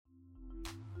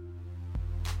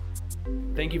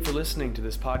Thank you for listening to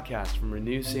this podcast from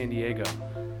Renew San Diego,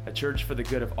 a church for the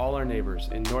good of all our neighbors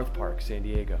in North Park, San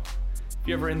Diego. If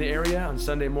you're ever in the area on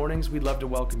Sunday mornings, we'd love to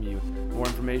welcome you. More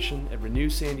information at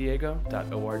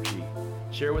renewsandiego.org.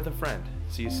 Share with a friend.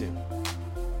 See you soon.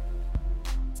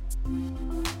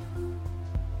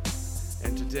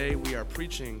 And today we are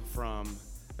preaching from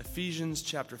Ephesians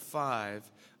chapter 5,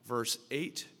 verse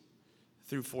 8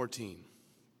 through 14.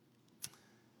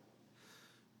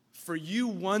 For you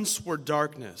once were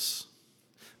darkness,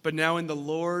 but now in the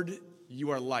Lord you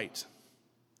are light.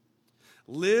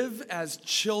 Live as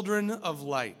children of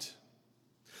light.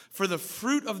 For the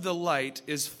fruit of the light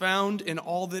is found in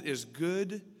all that is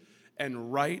good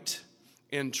and right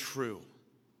and true.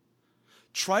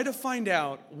 Try to find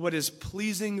out what is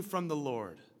pleasing from the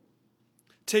Lord.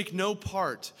 Take no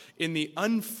part in the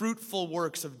unfruitful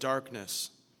works of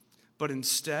darkness, but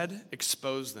instead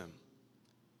expose them.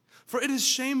 For it is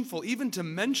shameful even to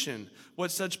mention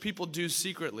what such people do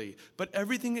secretly, but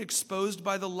everything exposed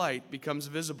by the light becomes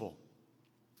visible.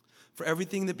 For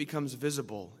everything that becomes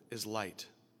visible is light.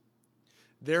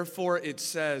 Therefore it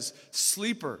says,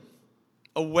 sleeper,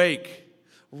 awake,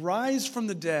 rise from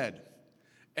the dead,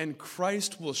 and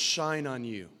Christ will shine on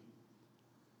you.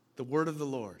 The word of the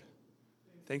Lord.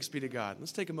 Thanks be to God.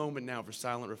 Let's take a moment now for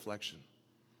silent reflection.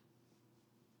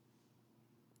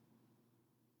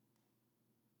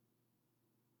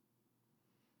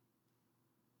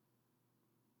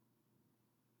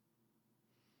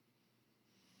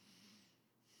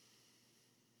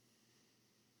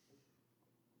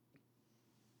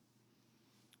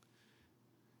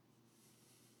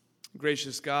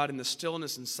 Gracious God, in the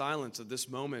stillness and silence of this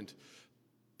moment,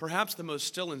 perhaps the most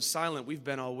still and silent we've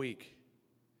been all week,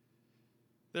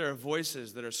 there are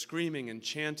voices that are screaming and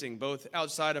chanting both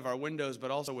outside of our windows but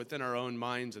also within our own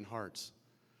minds and hearts.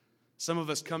 Some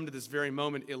of us come to this very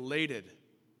moment elated,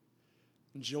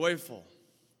 joyful,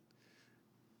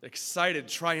 excited,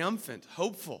 triumphant,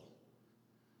 hopeful.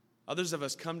 Others of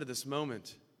us come to this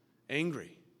moment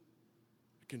angry,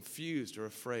 confused, or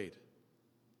afraid.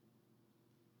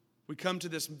 We come to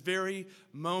this very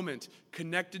moment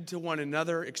connected to one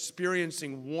another,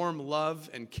 experiencing warm love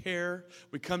and care.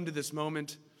 We come to this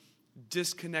moment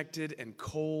disconnected and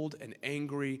cold and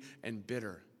angry and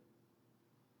bitter,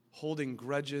 holding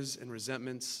grudges and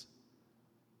resentments.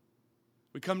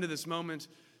 We come to this moment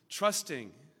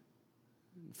trusting,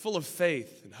 full of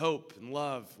faith and hope and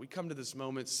love. We come to this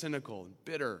moment cynical and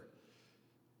bitter,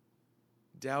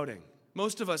 doubting.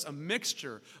 Most of us a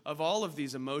mixture of all of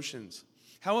these emotions.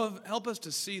 Help us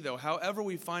to see, though, however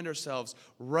we find ourselves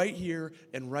right here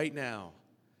and right now,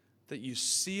 that you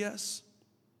see us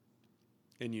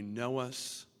and you know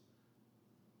us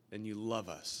and you love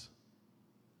us.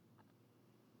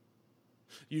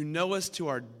 You know us to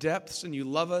our depths and you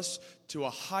love us to a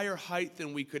higher height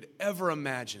than we could ever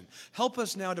imagine. Help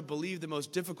us now to believe the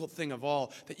most difficult thing of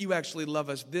all, that you actually love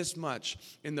us this much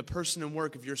in the person and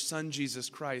work of your Son, Jesus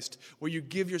Christ, where you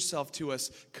give yourself to us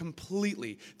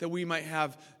completely, that we might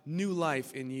have new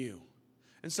life in you.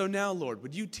 And so now, Lord,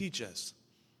 would you teach us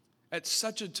at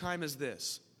such a time as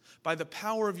this, by the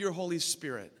power of your Holy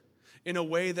Spirit, in a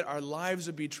way that our lives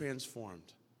would be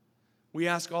transformed. We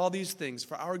ask all these things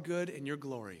for our good and your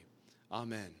glory.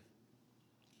 Amen.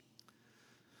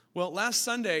 Well, last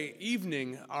Sunday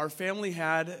evening, our family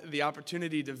had the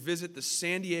opportunity to visit the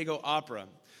San Diego Opera,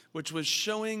 which was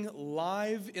showing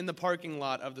live in the parking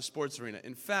lot of the sports arena.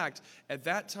 In fact, at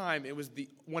that time, it was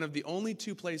one of the only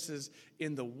two places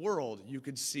in the world you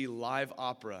could see live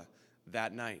opera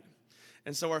that night.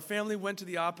 And so our family went to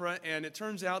the opera, and it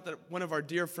turns out that one of our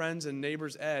dear friends and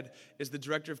neighbors, Ed, is the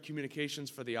director of communications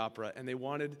for the opera, and they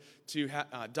wanted to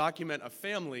document a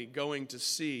family going to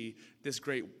see this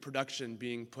great production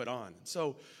being put on.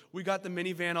 So we got the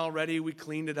minivan all ready, we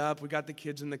cleaned it up, we got the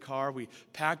kids in the car, we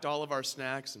packed all of our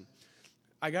snacks, and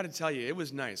I got to tell you, it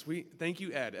was nice. Thank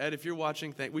you, Ed. Ed, if you're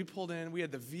watching, we pulled in, we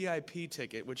had the VIP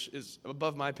ticket, which is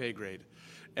above my pay grade,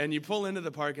 and you pull into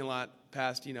the parking lot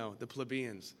past, the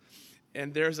plebeians.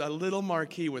 And there's a little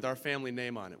marquee with our family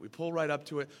name on it. We pull right up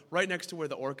to it, right next to where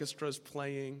the orchestra's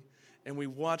playing, and we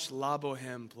watch La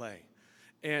Boheme play.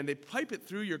 And they pipe it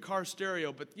through your car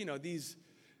stereo, but these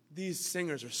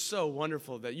singers are so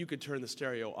wonderful that you could turn the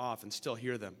stereo off and still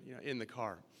hear them in the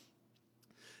car.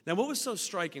 Now, what was so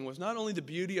striking was not only the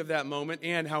beauty of that moment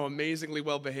and how amazingly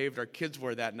well behaved our kids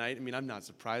were that night. I mean, I'm not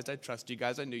surprised. I trust you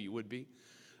guys. I knew you would be.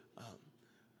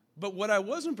 But what I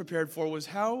wasn't prepared for was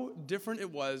how different it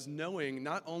was knowing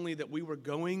not only that we were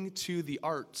going to the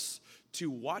arts to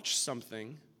watch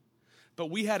something, but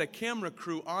we had a camera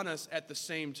crew on us at the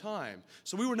same time.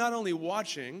 So we were not only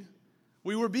watching,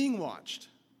 we were being watched.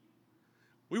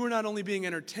 We were not only being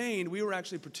entertained, we were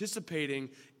actually participating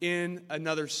in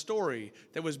another story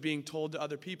that was being told to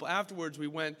other people. Afterwards, we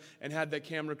went and had the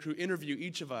camera crew interview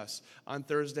each of us on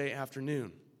Thursday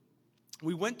afternoon.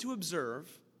 We went to observe,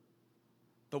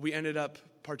 but we ended up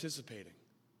participating.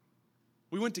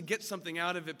 We went to get something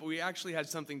out of it, but we actually had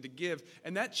something to give.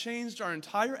 And that changed our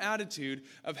entire attitude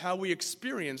of how we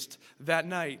experienced that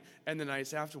night and the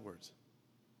nights afterwards.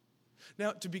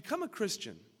 Now, to become a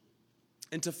Christian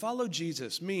and to follow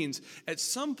Jesus means at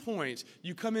some point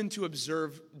you come in to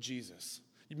observe Jesus.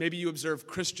 Maybe you observe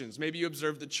Christians. Maybe you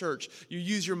observe the church. You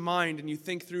use your mind and you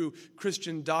think through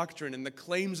Christian doctrine and the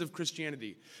claims of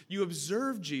Christianity. You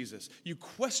observe Jesus. You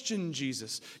question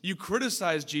Jesus. You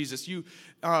criticize Jesus. You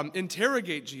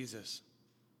interrogate Jesus.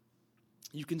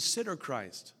 You consider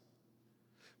Christ.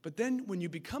 But then when you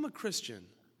become a Christian,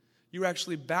 you're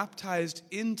actually baptized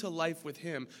into life with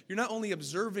him. You're not only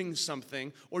observing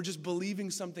something or just believing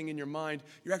something in your mind,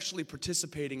 you're actually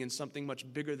participating in something much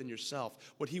bigger than yourself,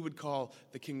 what he would call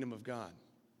the kingdom of God.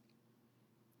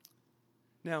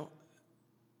 Now,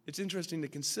 it's interesting to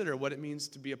consider what it means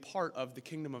to be a part of the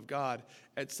kingdom of God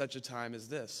at such a time as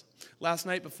this. Last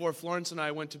night, before Florence and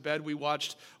I went to bed, we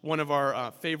watched one of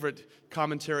our favorite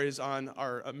commentaries on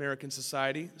our American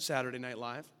society, Saturday Night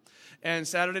Live. And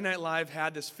Saturday Night Live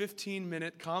had this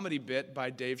 15-minute comedy bit by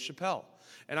Dave Chappelle.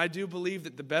 And I do believe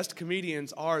that the best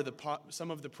comedians are some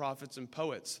of the prophets and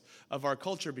poets of our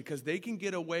culture, because they can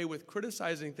get away with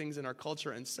criticizing things in our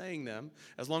culture and saying them,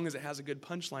 as long as it has a good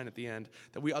punchline at the end,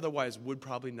 that we otherwise would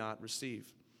probably not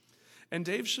receive. And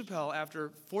Dave Chappelle, after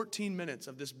 14 minutes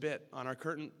of this bit on our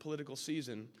current political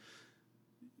season,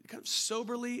 kind of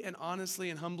soberly and honestly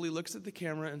and humbly looks at the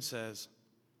camera and says,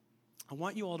 I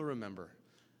want you all to remember,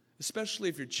 especially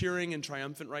if you're cheering and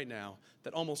triumphant right now,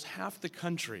 that almost half the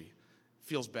country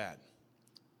feels bad,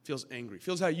 feels angry,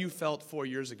 feels how you felt 4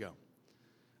 years ago.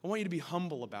 I want you to be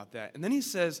humble about that. And then he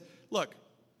says, look,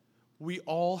 we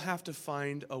all have to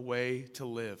find a way to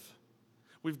live.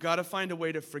 We've got to find a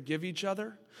way to forgive each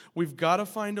other. We've got to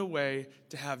find a way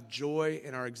to have joy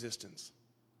in our existence.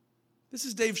 This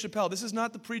is Dave Chappelle. This is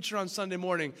not the preacher on Sunday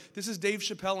morning. This is Dave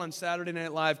Chappelle on Saturday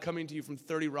Night Live coming to you from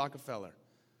 30 Rockefeller.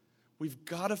 We've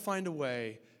got to find a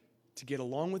way to get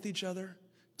along with each other,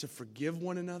 to forgive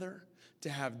one another, to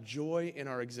have joy in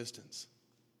our existence.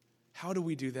 How do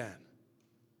we do that?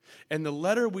 And the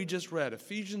letter we just read,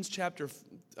 Ephesians chapter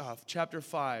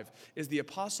 5, is the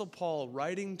Apostle Paul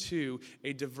writing to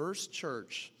a diverse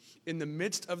church in the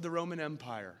midst of the Roman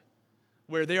Empire,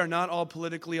 where they are not all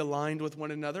politically aligned with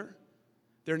one another.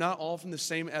 They're not all from the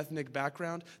same ethnic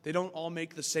background. They don't all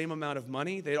make the same amount of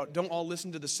money. They don't all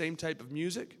listen to the same type of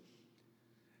music.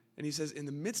 And he says, in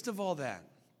the midst of all that,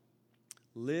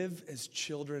 live as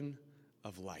children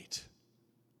of light.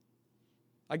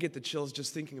 I get the chills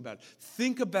just thinking about it.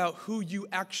 Think about who you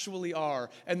actually are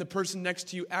and the person next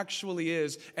to you actually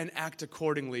is, and act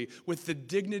accordingly with the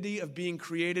dignity of being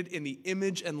created in the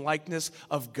image and likeness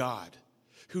of God,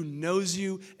 who knows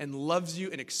you and loves you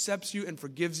and accepts you and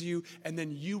forgives you, and then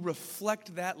you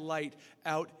reflect that light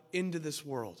out into this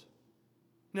world.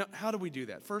 Now, how do we do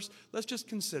that? First, let's just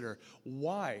consider,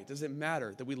 why does it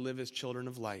matter that we live as children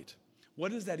of light?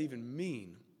 What does that even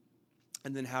mean?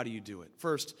 And then how do you do it?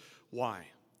 First, why?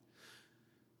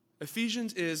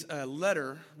 Ephesians is a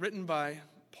letter written by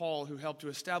Paul, who helped to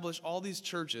establish all these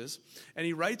churches, and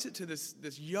he writes it to this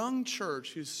young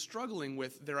church who's struggling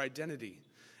with their identity.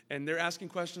 And they're asking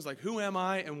questions like, who am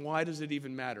I and why does it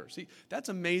even matter? See, that's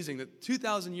amazing that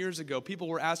 2,000 years ago, people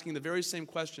were asking the very same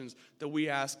questions that we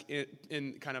ask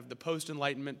in kind of the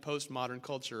post-Enlightenment, postmodern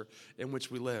culture in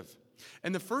which we live.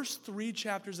 And the first 3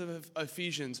 chapters of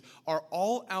Ephesians are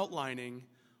all outlining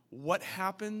what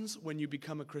happens when you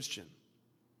become a Christian.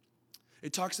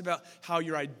 It talks about how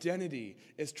your identity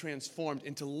is transformed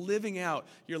into living out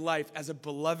your life as a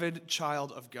beloved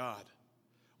child of God.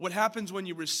 What happens when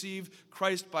you receive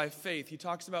Christ by faith? He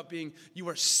talks about you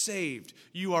are saved,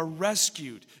 you are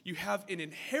rescued, you have an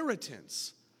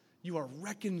inheritance, you are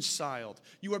reconciled,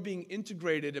 you are being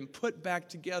integrated and put back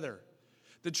together.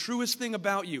 The truest thing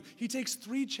about you, he takes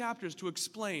 3 chapters to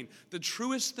explain the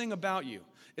truest thing about you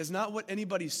is not what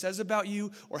anybody says about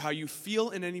you or how you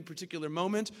feel in any particular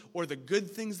moment or the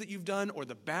good things that you've done or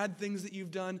the bad things that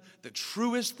you've done. The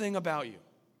truest thing about you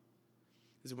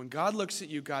is that when God looks at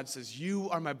you, God says, you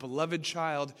are my beloved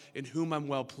child in whom I'm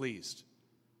well pleased.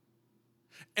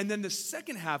 And then the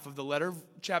second half of the letter,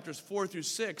 chapters 4 through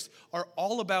 6, are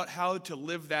all about how to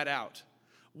live that out.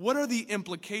 What are the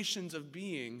implications of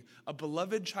being a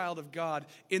beloved child of God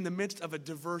in the midst of a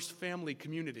diverse family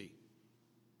community?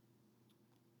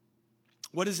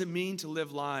 What does it mean to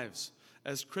live lives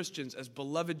as Christians, as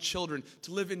beloved children,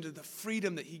 to live into the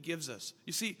freedom that he gives us.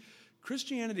 You see,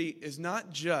 Christianity is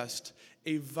not just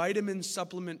a vitamin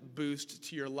supplement boost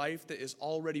to your life that is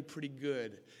already pretty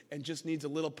good and just needs a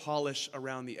little polish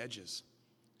around the edges.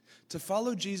 To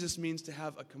follow Jesus means to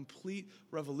have a complete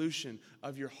revolution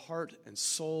of your heart and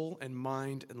soul and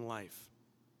mind and life.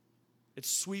 It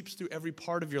sweeps through every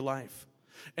part of your life.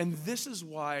 And this is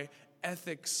why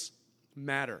ethics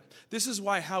matter. This is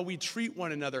why how we treat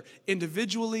one another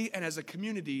individually and as a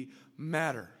community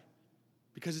matter.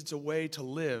 Because it's a way to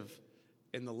live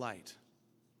in the light.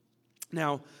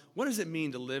 Now, what does it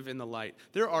mean to live in the light?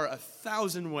 There are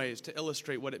 1,000 ways to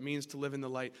illustrate what it means to live in the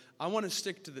light. I want to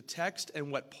stick to the text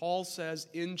and what Paul says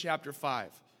in chapter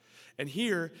 5. And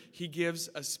here he gives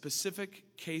a specific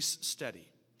case study.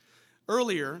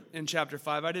 Earlier in chapter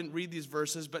 5, I didn't read these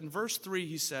verses, but in verse 3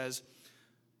 he says,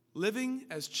 living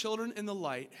as children in the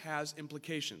light has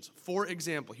implications. For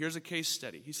example, here's a case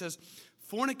study. He says,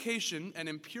 fornication and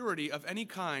impurity of any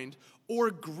kind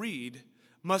or greed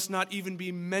must not even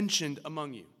be mentioned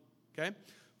among you. Okay?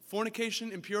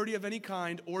 Fornication, impurity of any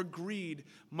kind, or greed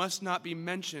must not be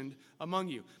mentioned among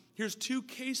you. Here's 2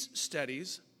 case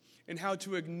studies in how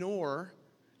to ignore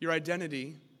your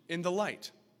identity in the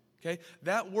light. Okay?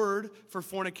 That word for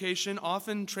fornication,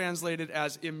 often translated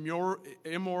as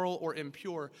immoral or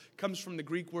impure, comes from the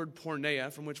Greek word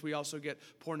porneia, from which we also get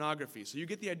pornography. So you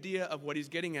get the idea of what he's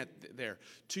getting at there.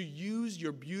 To use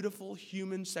your beautiful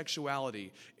human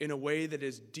sexuality in a way that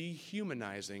is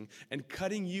dehumanizing and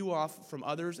cutting you off from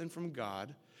others and from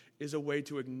God is a way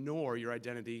to ignore your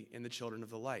identity in the children of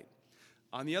the light.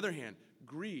 On the other hand,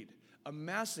 greed,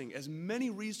 amassing as many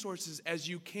resources as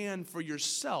you can for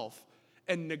yourself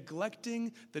and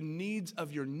neglecting the needs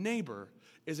of your neighbor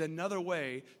is another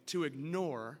way to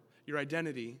ignore your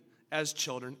identity as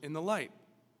children in the light.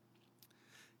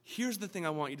 Here's the thing I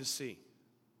want you to see.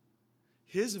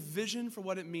 His vision for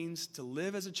what it means to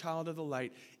live as a child of the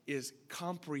light is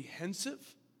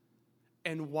comprehensive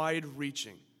and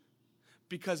wide-reaching,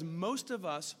 because most of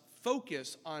us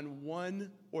focus on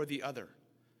one or the other.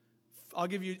 I'll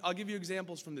give you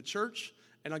examples from the church,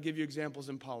 and I'll give you examples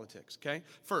in politics, okay?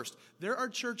 First, there are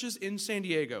churches in San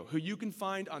Diego who you can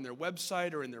find on their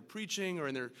website or in their preaching or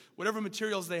in their whatever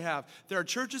materials they have. There are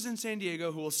churches in San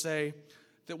Diego who will say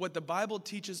that what the Bible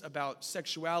teaches about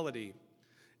sexuality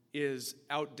is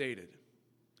outdated.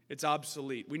 It's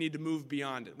obsolete. We need to move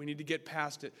beyond it. We need to get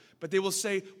past it. But they will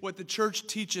say what the church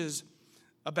teaches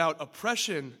about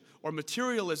oppression or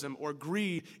materialism or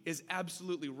greed is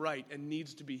absolutely right and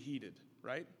needs to be heeded,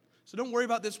 right? So don't worry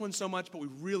about this one so much, but we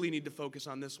really need to focus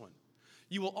on this one.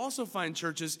 You will also find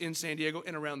churches in San Diego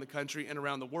and around the country and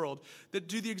around the world that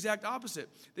do the exact opposite.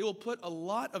 They will put a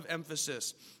lot of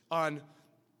emphasis on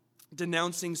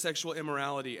denouncing sexual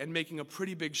immorality and making a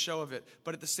pretty big show of it,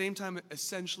 but at the same time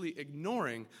essentially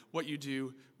ignoring what you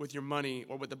do with your money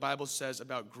or what the Bible says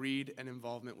about greed and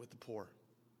involvement with the poor.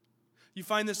 You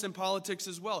find this in politics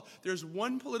as well. There's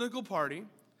one political party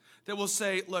that will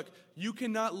say, look, you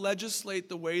cannot legislate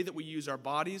the way that we use our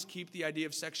bodies, keep the idea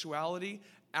of sexuality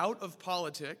out of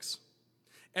politics,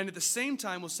 and at the same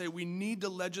time will say we need to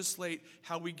legislate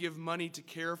how we give money to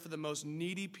care for the most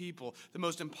needy people, the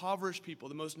most impoverished people,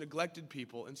 the most neglected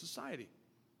people in society.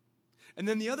 And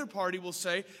then the other party will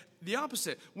say the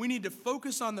opposite. We need to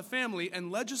focus on the family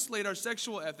and legislate our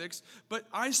sexual ethics, but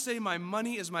I say my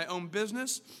money is my own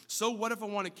business, so what if I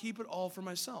want to keep it all for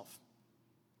myself?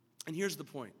 And here's the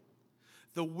point.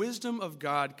 The wisdom of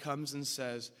God comes and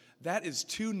says, that is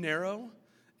too narrow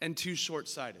and too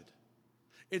short-sighted.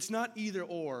 It's not either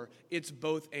or, it's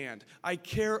both and. I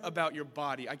care about your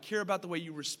body. I care about the way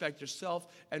you respect yourself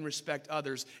and respect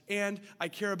others. And I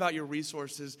care about your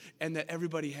resources and that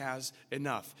everybody has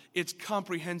enough. It's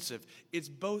comprehensive. It's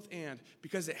both and,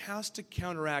 because it has to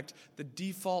counteract the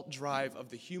default drive of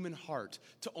the human heart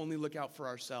to only look out for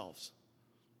ourselves.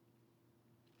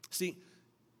 See,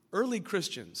 early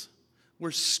Christians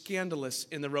were scandalous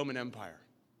in the Roman Empire.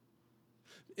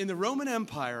 In the Roman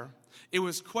Empire, it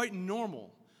was quite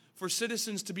normal for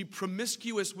citizens to be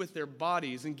promiscuous with their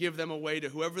bodies and give them away to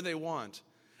whoever they want,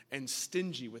 and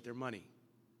stingy with their money.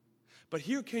 But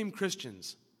here came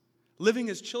Christians, living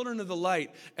as children of the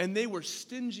light, and they were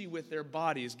stingy with their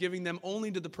bodies, giving them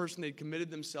only to the person they'd committed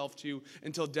themselves to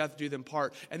until death do them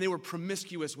part. And they were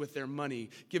promiscuous with their money,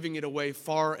 giving it away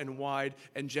far and wide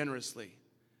and generously.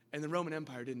 And the Roman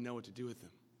Empire didn't know what to do with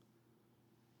them.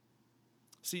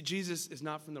 See, Jesus is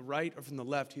not from the right or from the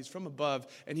left. He's from above,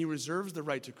 and he reserves the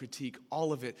right to critique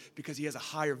all of it because he has a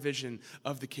higher vision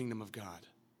of the kingdom of God.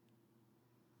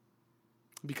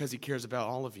 Because he cares about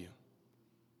all of you.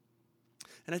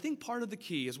 And I think part of the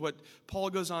key is what Paul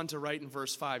goes on to write in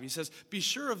verse 5. He says, be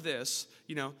sure of this,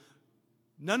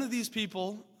 none of these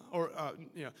people,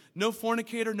 no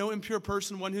fornicator, no impure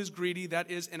person, one who's greedy,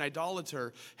 that is an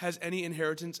idolater, has any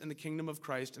inheritance in the kingdom of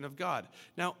Christ and of God.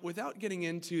 Now, without getting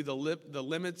into the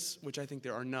limits, which I think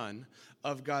there are none,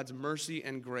 of God's mercy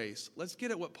and grace, let's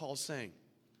get at what Paul's saying.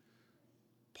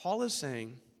 Paul is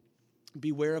saying,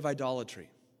 beware of idolatry.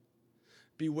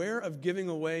 Beware of giving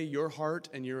away your heart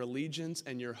and your allegiance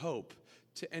and your hope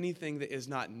to anything that is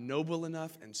not noble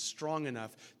enough and strong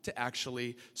enough to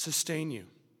actually sustain you.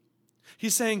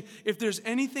 He's saying, if there's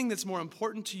anything that's more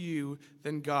important to you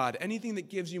than God, anything that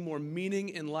gives you more meaning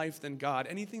in life than God,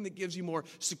 anything that gives you more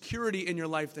security in your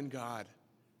life than God,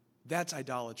 that's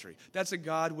idolatry. That's a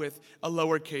God with a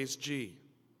lowercase g.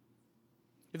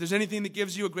 If there's anything that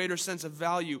gives you a greater sense of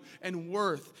value and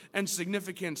worth and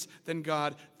significance than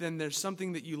God, then there's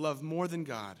something that you love more than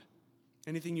God.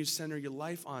 Anything you center your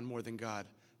life on more than God,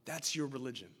 that's your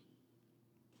religion.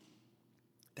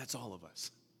 That's all of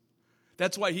us.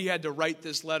 That's why he had to write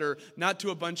this letter, not to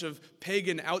a bunch of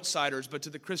pagan outsiders, but to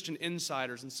the Christian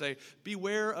insiders and say,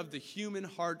 beware of the human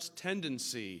heart's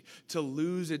tendency to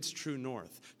lose its true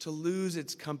north, to lose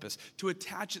its compass, to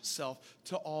attach itself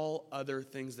to all other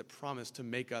things that promise to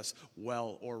make us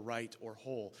well or right or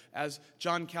whole. As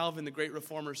John Calvin, the great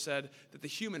reformer, said, that the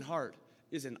human heart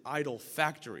is an idol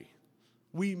factory.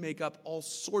 We make up all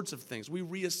sorts of things. We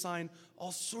reassign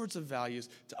all sorts of values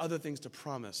to other things to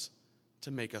promise to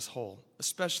make us whole,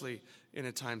 especially in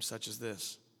a time such as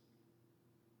this.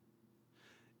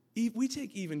 We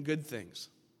take even good things.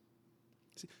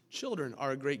 See, children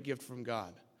are a great gift from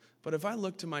God. But if I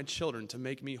look to my children to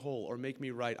make me whole or make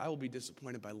me right, I will be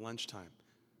disappointed by lunchtime.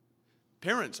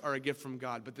 Parents are a gift from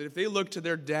God, but if they look to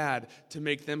their dad to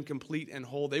make them complete and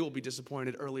whole, they will be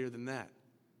disappointed earlier than that.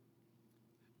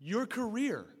 Your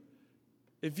career,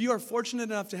 if you are fortunate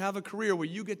enough to have a career where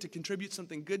you get to contribute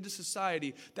something good to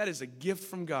society, that is a gift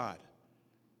from God.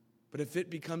 But if it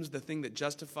becomes the thing that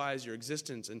justifies your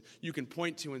existence and you can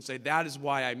point to and say, that is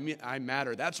why I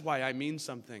matter, that's why I mean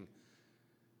something,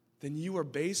 then you are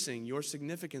basing your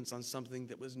significance on something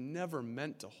that was never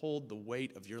meant to hold the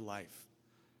weight of your life.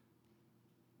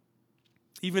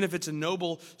 Even if it's a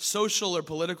noble social or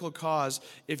political cause,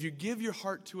 if you give your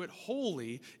heart to it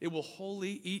wholly, it will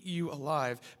wholly eat you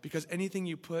alive, because anything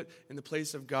you put in the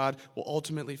place of God will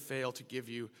ultimately fail to give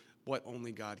you what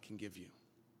only God can give you.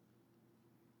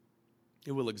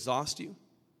 It will exhaust you.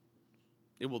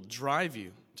 It will drive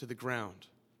you to the ground.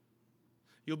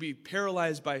 You'll be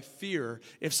paralyzed by fear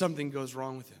if something goes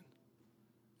wrong with it,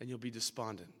 and you'll be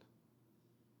despondent.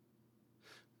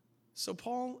 So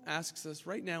Paul asks us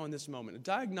right now in this moment a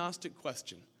diagnostic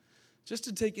question, just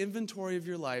to take inventory of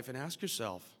your life and ask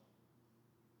yourself,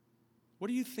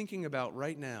 what are you thinking about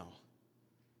right now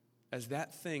as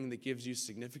that thing that gives you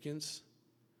significance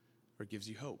or gives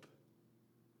you hope?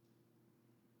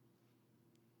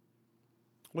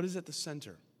 What is at the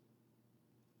center?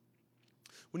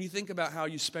 When you think about how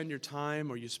you spend your time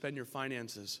or you spend your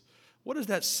finances, what does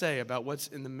that say about what's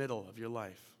in the middle of your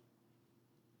life?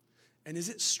 And is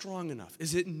it strong enough?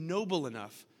 Is it noble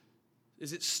enough?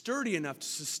 Is it sturdy enough to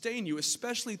sustain you,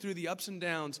 especially through the ups and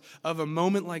downs of a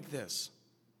moment like this?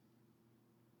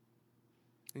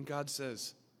 And God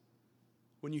says,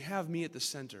 when you have me at the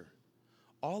center,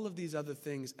 all of these other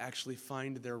things actually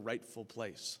find their rightful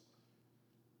place.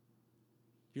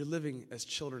 You're living as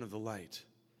children of the light.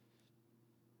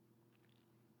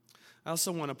 I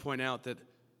also want to point out that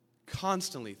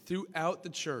constantly throughout the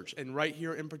church, and right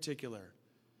here in particular,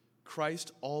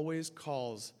 Christ always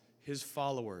calls his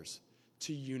followers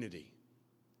to unity.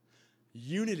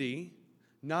 Unity,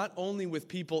 not only with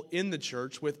people in the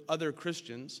church, with other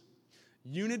Christians.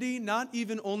 Unity, not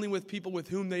even only with people with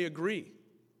whom they agree,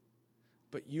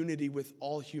 but unity with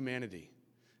all humanity,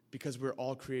 because we're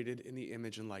all created in the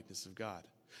image and likeness of God.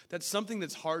 That's something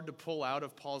that's hard to pull out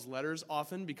of Paul's letters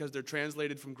often because they're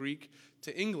translated from Greek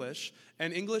to English.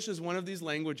 And English is one of these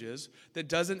languages that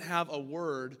doesn't have a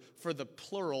word for the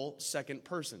plural second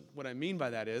person. What I mean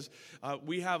by that is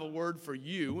we have a word for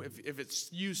you. If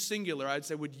it's you singular, I'd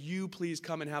say, would you please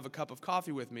come and have a cup of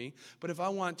coffee with me? But if I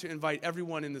want to invite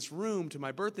everyone in this room to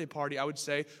my birthday party, I would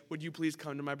say, would you please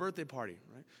come to my birthday party?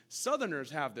 Right?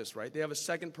 Southerners have this, right? They have a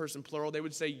second person plural. They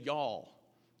would say y'all.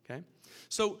 Okay?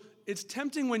 So it's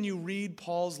tempting when you read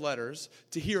Paul's letters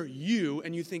to hear you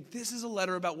and you think this is a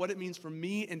letter about what it means for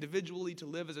me individually to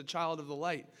live as a child of the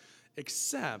light.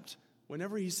 Except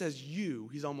whenever he says you,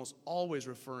 he's almost always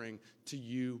referring to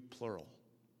you plural.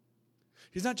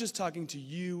 He's not just talking to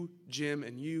you, Jim,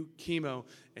 and you, Chemo,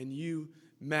 and you,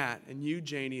 Matt, and you,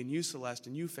 Janie, and you, Celeste,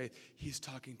 and you, Faith. He's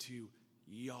talking to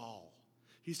y'all.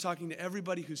 He's talking to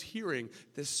everybody who's hearing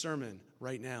this sermon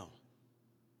right now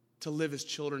to live as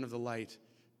children of the light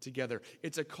together.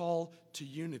 It's a call to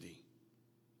unity.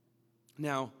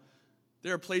 Now,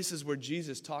 there are places where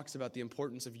Jesus talks about the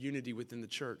importance of unity within the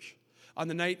church. On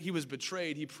the night he was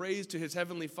betrayed, he prays to his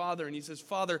heavenly Father, and he says,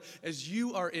 Father, as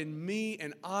you are in me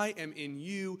and I am in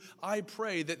you, I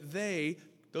pray that they,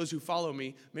 those who follow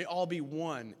me, may all be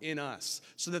one in us,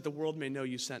 so that the world may know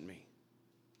you sent me.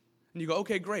 And you go,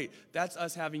 okay, great. That's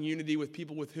us having unity with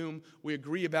people with whom we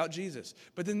agree about Jesus.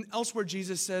 But then elsewhere,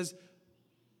 Jesus says,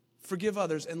 forgive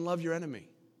others and love your enemy.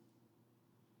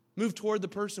 Move toward the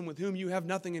person with whom you have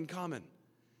nothing in common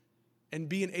and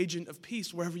be an agent of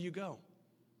peace wherever you go.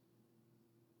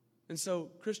 And so,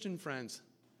 Christian friends,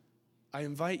 I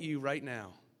invite you right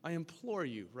now, I implore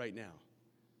you right now,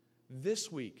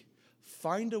 this week,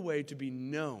 find a way to be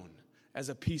known as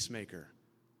a peacemaker.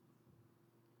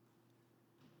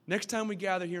 Next time we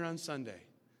gather here on Sunday,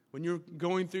 when you're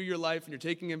going through your life and you're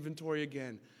taking inventory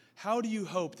again, how do you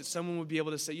hope that someone would be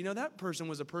able to say, you know, that person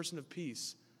was a person of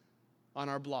peace on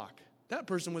our block. That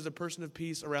person was a person of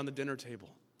peace around the dinner table.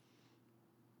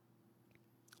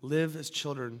 Live as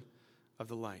children of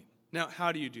the light. Now,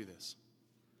 how do you do this?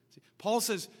 See, Paul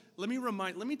says, let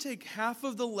me take half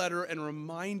of the letter and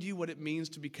remind you what it means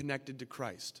to be connected to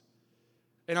Christ.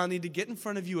 And I'll need to get in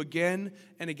front of you again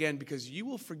and again because you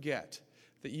will forget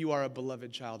that you are a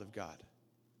beloved child of God.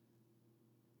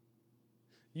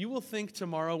 You will think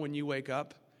tomorrow when you wake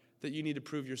up that you need to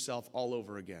prove yourself all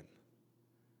over again.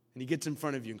 And he gets in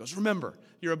front of you and goes, remember,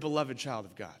 you're a beloved child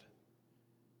of God.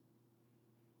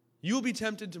 You will be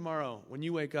tempted tomorrow when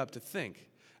you wake up to think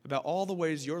about all the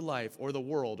ways your life or the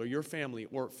world or your family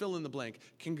or fill in the blank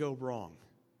can go wrong.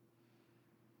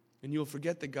 And you'll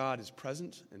forget that God is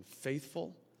present and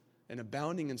faithful and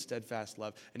abounding in steadfast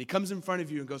love. And he comes in front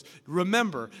of you and goes,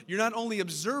 remember, you're not only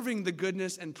observing the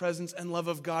goodness and presence and love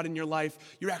of God in your life,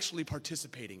 you're actually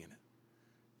participating in it.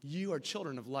 You are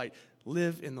children of light.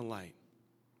 Live in the light.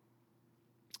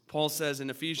 Paul says in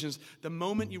Ephesians, the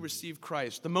moment you receive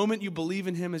Christ, the moment you believe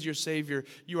in him as your Savior,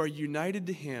 you are united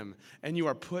to him and you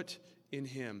are put in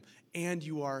him and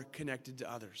you are connected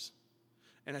to others.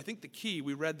 And I think the key,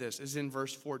 we read this, is in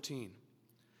verse 14.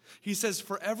 He says,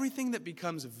 for everything that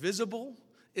becomes visible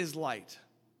is light.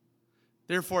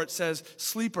 Therefore it says,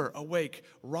 sleeper, awake,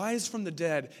 rise from the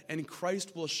dead, and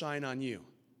Christ will shine on you.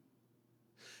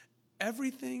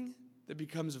 Everything that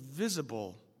becomes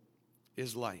visible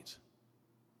is light.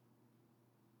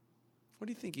 What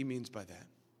do you think he means by that?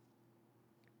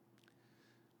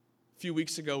 A few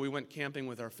weeks ago, we went camping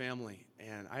with our family,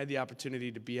 and I had the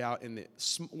opportunity to be out in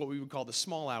what we would call the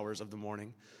small hours of the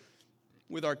morning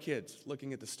with our kids,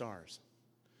 looking at the stars.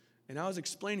 And I was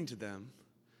explaining to them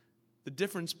the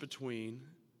difference between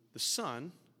the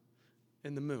sun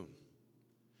and the moon.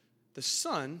 The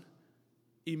sun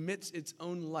emits its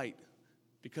own light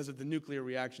because of the nuclear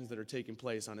reactions that are taking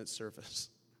place on its surface.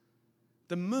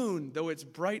 The moon, though it's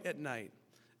bright at night,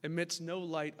 emits no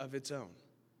light of its own.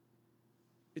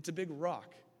 It's a big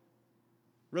rock,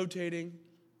 rotating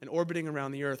and orbiting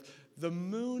around the earth. The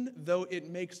moon, though it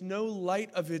makes no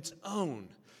light of its own,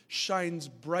 shines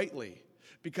brightly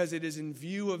because it is in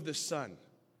view of the sun.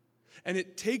 And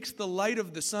it takes the light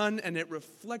of the sun and it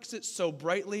reflects it so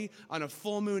brightly on a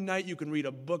full moon night you can read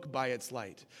a book by its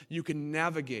light. You can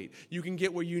navigate. You can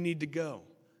get where you need to go.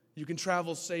 You can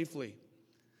travel safely.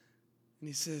 And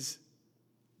he says,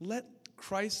 let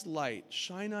Christ's light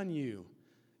shine on you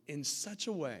in such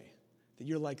a way that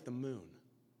you're like the moon.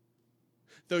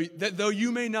 Though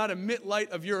you may not emit light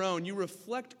of your own, you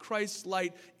reflect Christ's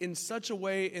light in such a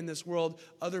way in this world,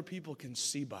 other people can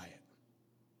see by it.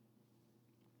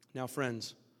 Now,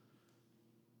 friends,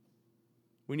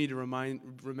 we need to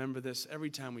remember this every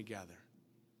time we gather.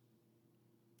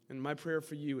 And my prayer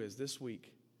for you is this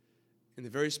week, in the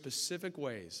very specific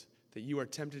ways that you are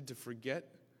tempted to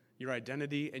forget your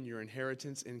identity and your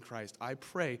inheritance in Christ, I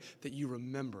pray that you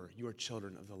remember you are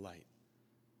children of the light.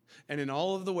 And in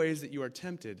all of the ways that you are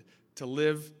tempted to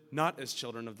live not as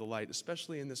children of the light,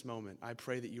 especially in this moment, I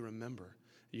pray that you remember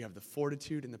you have the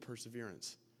fortitude and the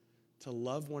perseverance to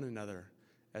love one another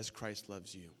as Christ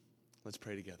loves you. Let's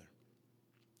pray together.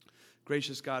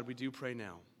 Gracious God, we do pray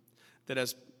now that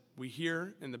as we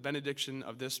hear in the benediction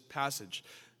of this passage,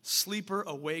 sleeper,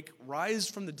 awake, rise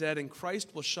from the dead, and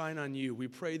Christ will shine on you, we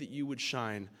pray that you would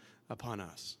shine upon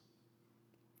us.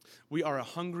 We are a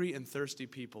hungry and thirsty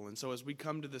people, and so as we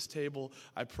come to this table,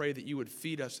 I pray that you would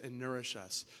feed us and nourish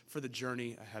us for the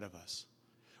journey ahead of us.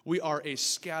 We are a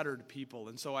scattered people,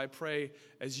 and so I pray,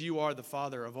 as you are the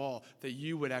Father of all, that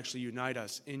you would actually unite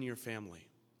us in your family.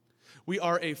 We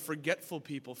are a forgetful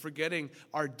people, forgetting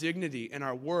our dignity and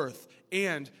our worth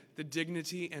and the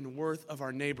dignity and worth of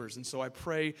our neighbors. And so I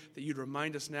pray that you'd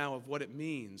remind us now of what it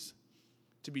means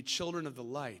to be children of the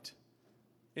light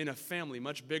in a family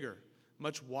much bigger,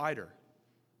 much wider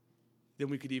than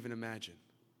we could even imagine.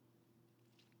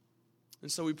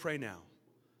 And so we pray now,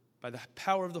 by the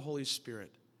power of the Holy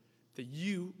Spirit, that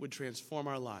you would transform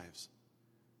our lives,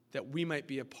 that we might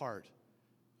be a part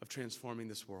of transforming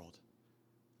this world,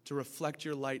 to reflect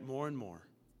your light more and more.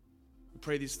 We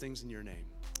pray these things in your name.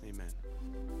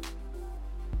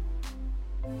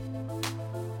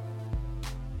 Amen.